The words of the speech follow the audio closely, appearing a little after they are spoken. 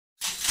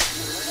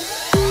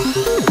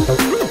Hey,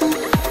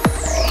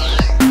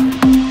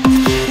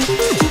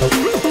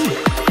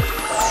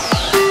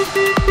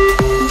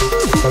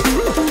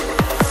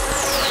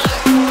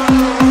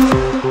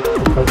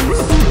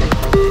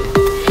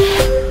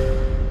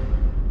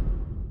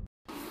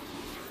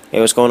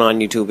 what's going on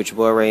YouTube? It's your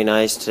boy Ray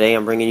Nice. Today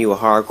I'm bringing you a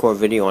hardcore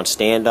video on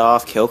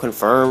standoff, kill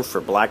confirmed for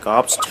Black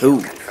Ops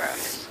 2.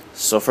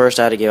 So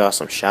first I had to give out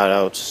some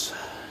shoutouts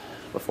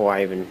before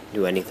I even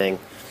do anything.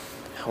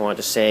 I want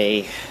to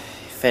say,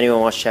 if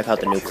anyone wants to check out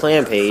the new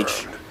clan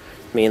page,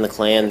 me and the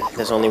clan,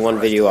 there's only one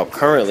video up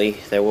currently.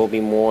 There will be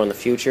more in the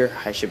future.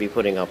 I should be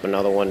putting up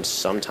another one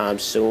sometime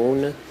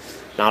soon.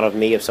 Not of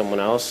me, of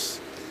someone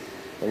else.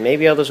 And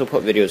maybe others will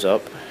put videos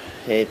up.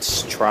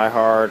 It's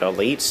Tryhard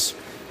Elites.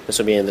 This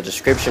will be in the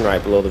description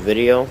right below the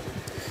video,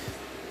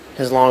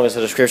 as long as the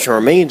description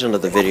remains under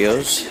the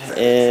videos.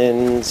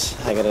 And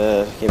I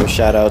gotta give a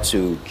shout out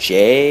to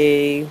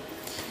Jay,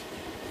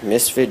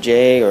 Misfit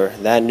J, or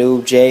That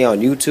Noob J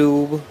on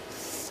YouTube.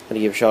 Gotta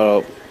give a shout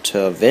out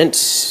to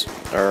Vince,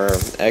 or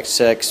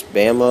XX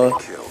Bama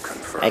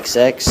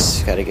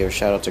XX. Gotta give a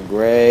shout out to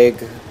Greg,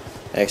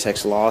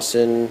 XX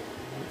Lawson,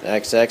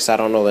 XX. I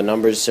don't know the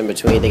numbers in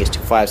between. I think it's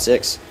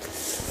 256.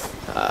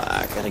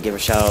 I gotta give a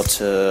shout out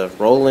to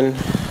Roland.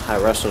 I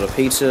wrestled a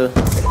pizza.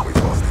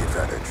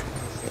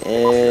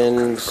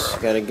 And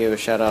gotta give a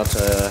shout out to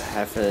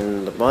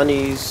Halfing the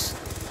Bunnies.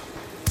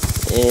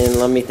 And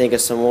let me think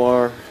of some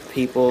more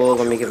people.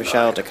 Let me give a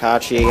shout out to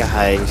Kachi.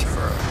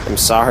 I'm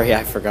sorry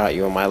I forgot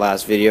you in my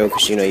last video,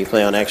 because you know you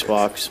play on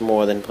Xbox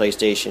more than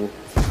PlayStation.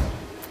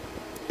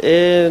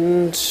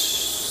 And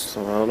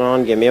hold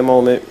on, give me a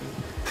moment.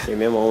 Give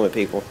me a moment,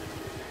 people.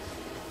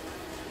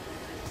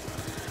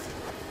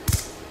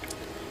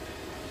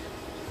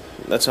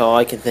 That's all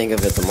I can think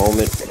of at the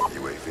moment.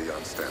 UAV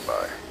on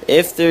standby.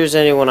 If there's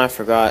anyone I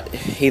forgot,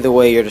 either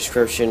way, your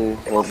description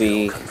will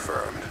be...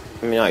 Confirmed.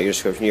 I mean, not your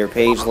description. Your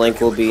page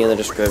link will be in the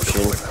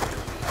description.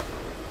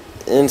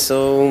 And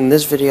so, in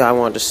this video, I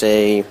want to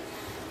say,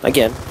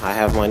 again, I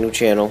have my new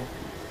channel.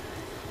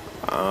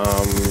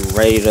 I'm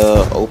ready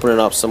to open it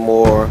up some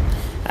more,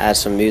 add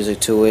some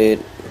music to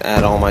it,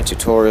 add all my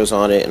tutorials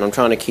on it, and I'm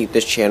trying to keep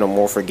this channel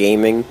more for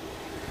gaming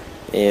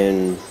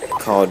and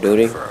Call of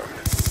Duty,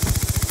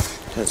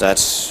 because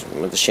that's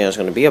what the channel's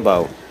going to be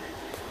about.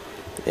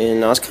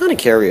 And I was kind of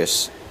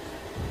curious,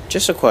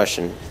 just a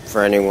question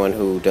for anyone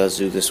who does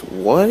do this: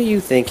 what are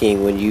you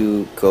thinking when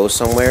you go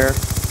somewhere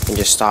and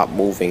just stop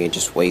moving and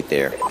just wait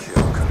there?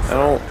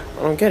 I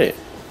don't get it.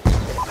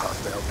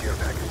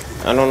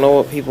 I don't know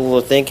what people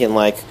are thinking.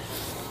 Like,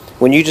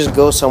 when you just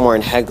go somewhere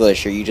in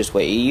Heglish, or you just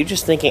wait, are you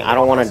just thinking, I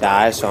don't want to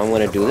die, so I'm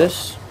going to do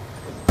this?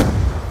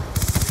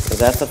 Is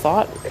that the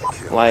thought?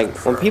 Like,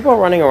 when people are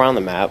running around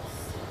the map,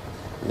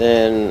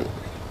 then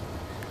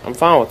I'm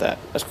fine with that.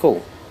 That's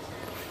cool.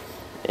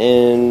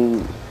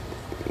 And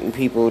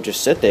people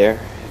just sit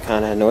there, it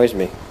kind of annoys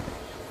me.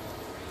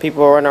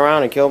 People run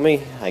around and kill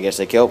me, I guess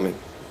they killed me.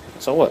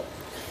 So what?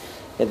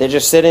 If they're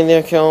just sitting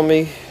there killing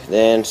me,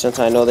 then since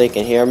I know they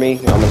can hear me,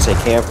 I'm going to say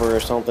camper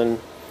or something,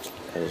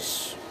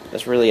 because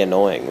that's really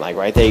annoying. Like,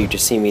 right there, you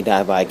just see me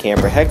die by a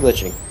camper head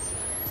glitching.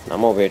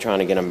 I'm over here trying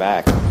to get him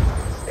back.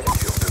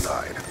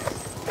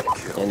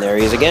 And there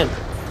he is again.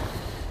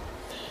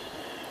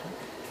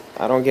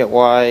 I don't get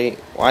why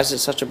is it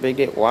such a big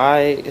deal?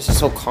 Why is it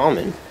so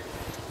common?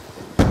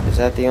 Is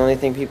that the only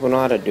thing people know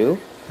how to do?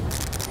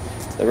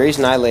 The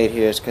reason I laid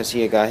here is because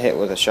he had got hit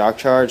with a shock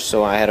charge,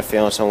 so I had a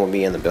feeling someone would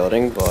be in the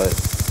building, but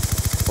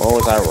what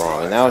was I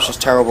wrong? And that was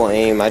just terrible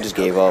aim. I just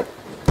gave up.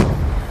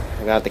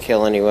 I got the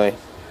kill anyway.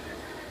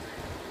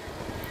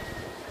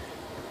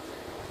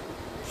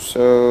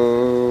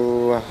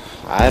 So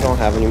I don't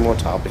have any more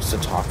topics to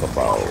talk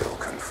about.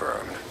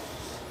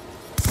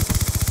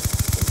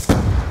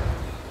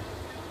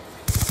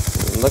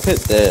 Look at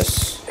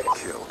this.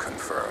 Kill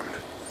confirmed.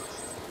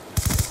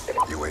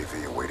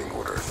 UAV awaiting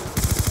orders.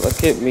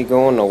 Look at me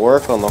going to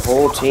work on the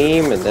whole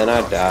team, and then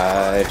I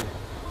died.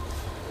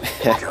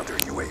 Counter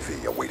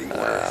UAV awaiting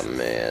orders. Ah,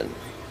 man.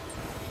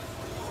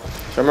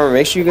 So remember,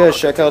 make sure you guys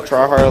check out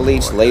Tryhard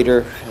Elites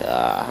later.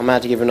 I'm going to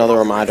have to give another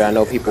reminder. I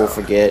know people will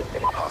forget.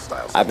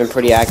 I've been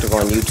pretty active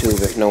on YouTube,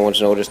 if no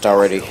one's noticed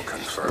already,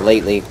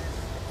 lately.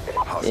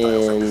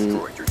 And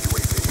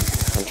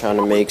I'm trying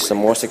to make some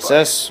more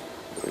success.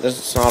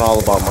 It's not all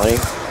about money.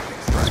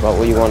 It's about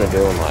what you want to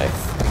do in life.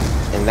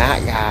 And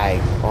that guy,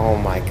 oh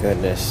my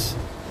goodness.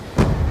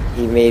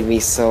 He made me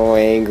so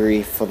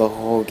angry for the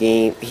whole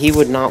game. He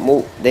would not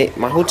move.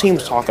 My whole team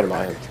was talking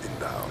about him.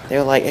 They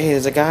were like, hey,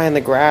 there's a guy in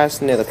the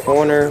grass near the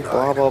corner,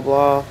 blah, blah,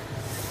 blah.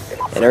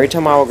 And every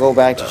time I would go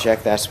back to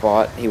check that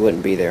spot, he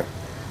wouldn't be there.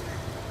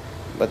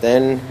 But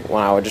then,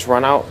 when I would just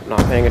run out,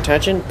 not paying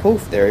attention,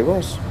 poof, there he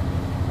was.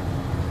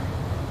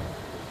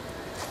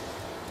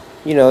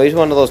 You know, he's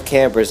one of those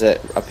campers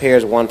that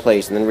appears one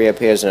place and then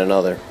reappears in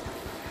another.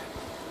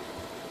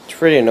 It's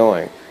pretty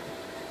annoying.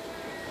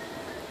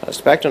 I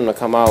expect him to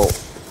come out,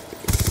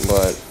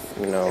 but,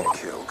 you know,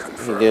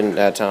 he didn't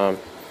that time.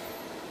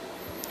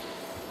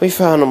 We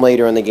found him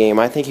later in the game.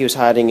 I think he was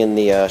hiding in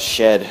the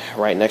shed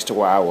right next to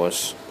where I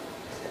was.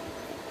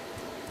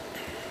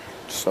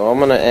 So I'm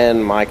gonna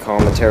end my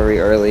commentary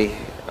early.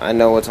 I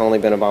know it's only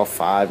been about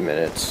 5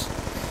 minutes.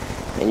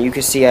 And you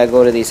can see I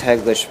go to these head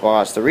glitch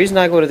spots. The reason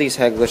I go to these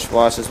head glitch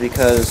spots is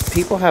because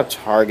people have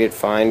target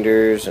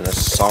finders and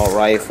assault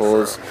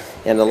rifles.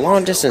 And the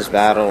long distance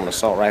battle, an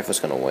assault rifle is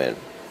gonna win.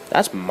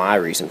 That's my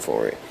reason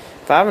for it.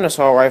 If I have an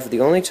assault rifle,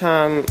 the only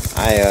time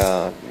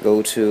I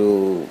go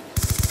to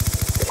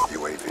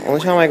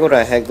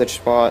a head glitch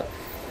spot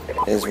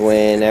is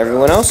when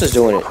everyone else is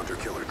doing it.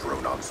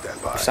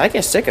 So I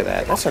get sick of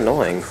that. That's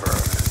annoying.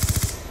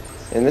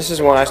 And this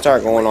is when I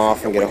start going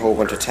off and get a whole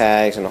bunch of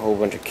tags and a whole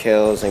bunch of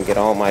kills and get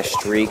all my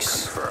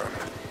streaks.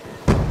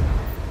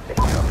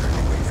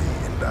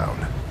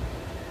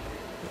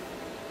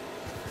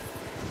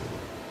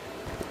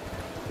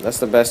 That's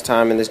the best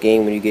time in this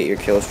game, when you get your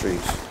kill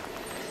streaks.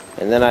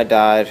 And then I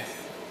died.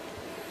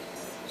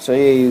 So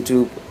yeah,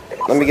 YouTube,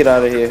 let me get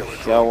out of here.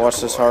 Y'all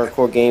watch this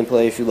hardcore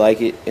gameplay if you like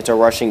it. It's a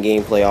Russian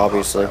gameplay,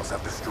 obviously.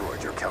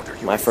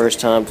 My first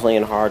time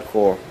playing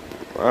hardcore.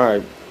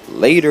 Alright,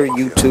 later,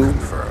 YouTube.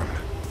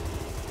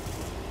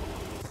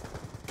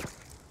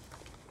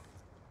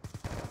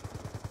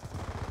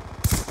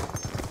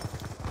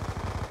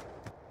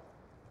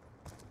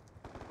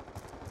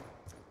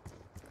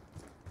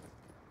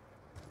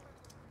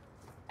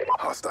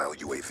 Hostile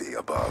UAV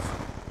above.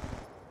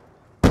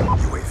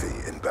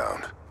 UAV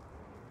inbound.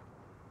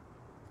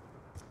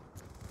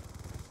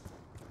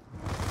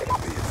 Be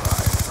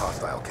advised,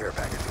 hostile care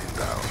package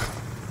inbound.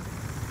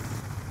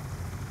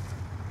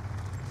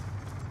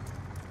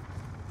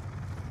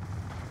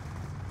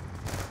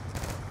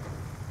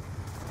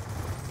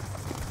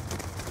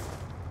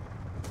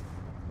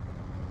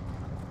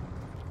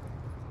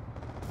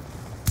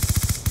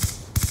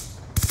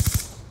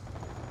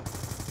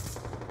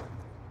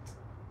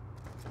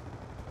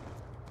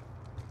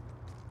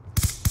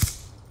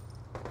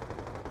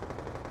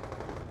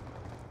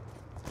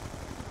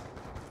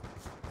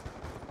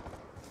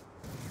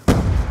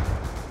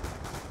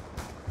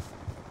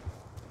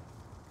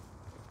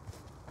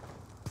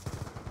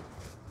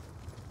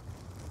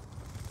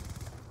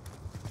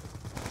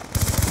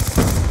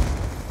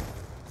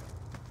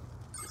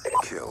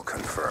 Kill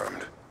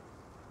confirmed.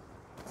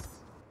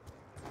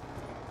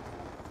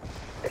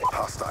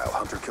 Hostile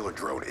hunter-killer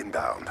drone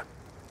inbound.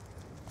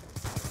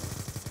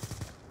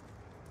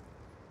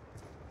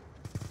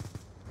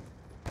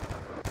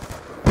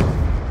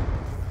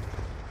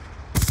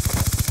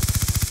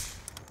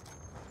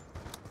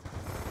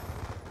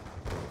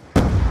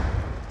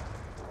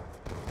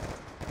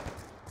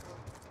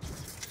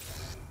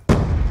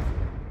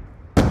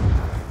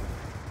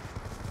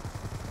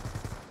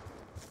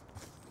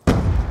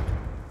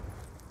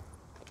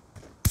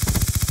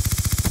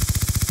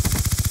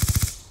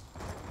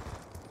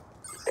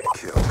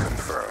 Kill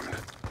confirmed.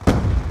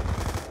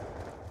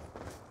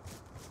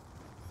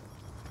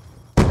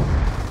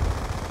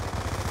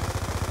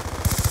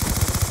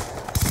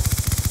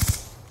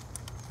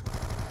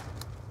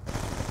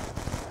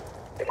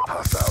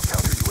 Hostile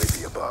counter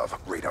UAV above.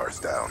 Radar's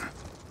down.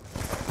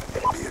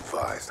 Be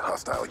advised,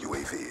 hostile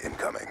UAV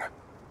incoming.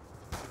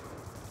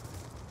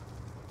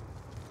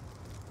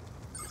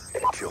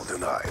 Kill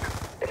denied.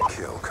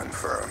 Kill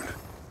confirmed.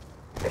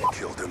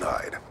 Kill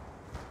denied.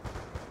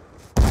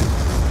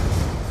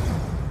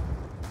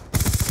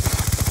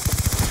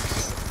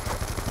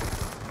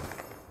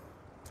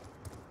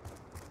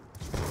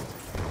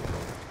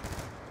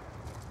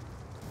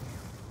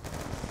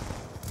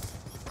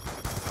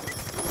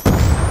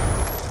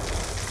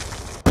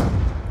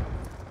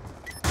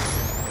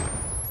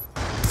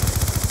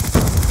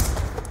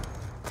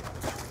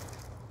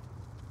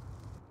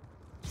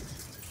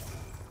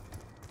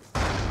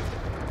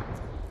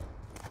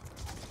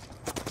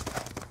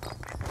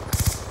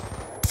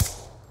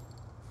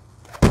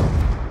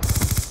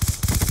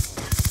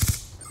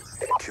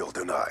 Kill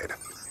denied.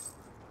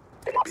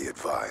 Be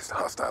advised,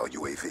 hostile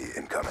UAV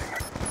incoming.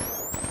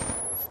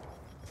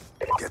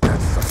 Get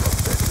that son of a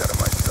bitch out of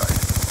my sight.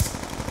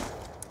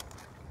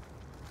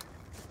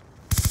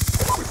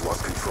 We've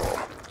lost control.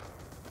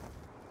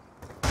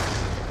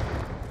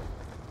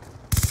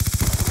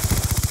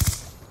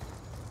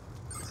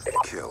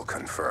 Kill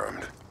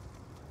confirmed.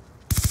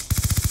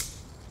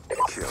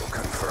 Kill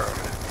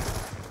confirmed.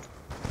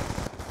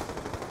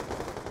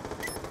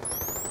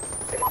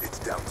 It's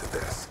down to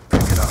this.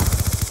 Pick it up.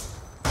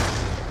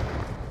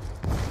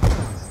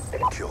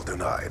 Kill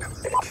denied.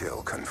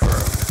 Kill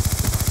confirmed.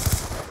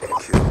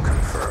 Kill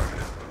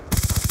confirmed.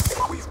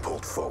 We've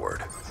pulled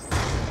forward.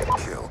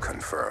 Kill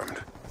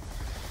confirmed.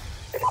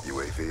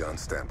 UAV on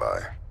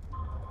standby.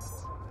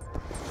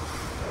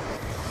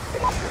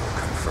 Kill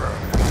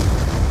confirmed.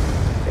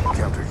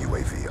 Counter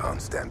UAV on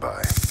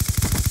standby.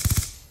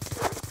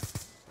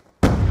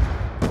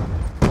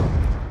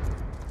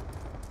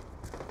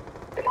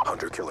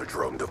 Hunter-killer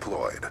drone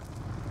deployed.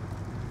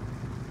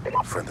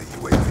 Friendly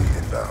UAV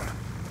inbound.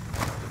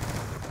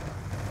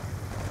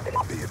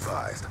 Be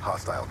advised,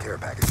 hostile care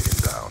package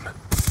inbound.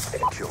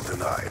 Kill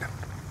denied.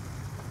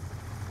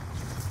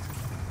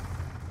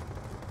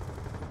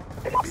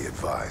 Be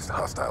advised,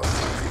 hostile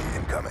UAV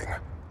incoming.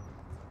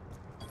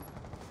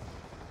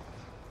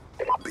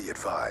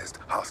 advised,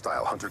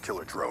 hostile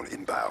hunter-killer drone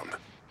inbound.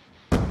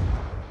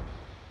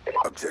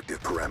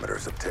 Objective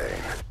parameters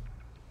obtained.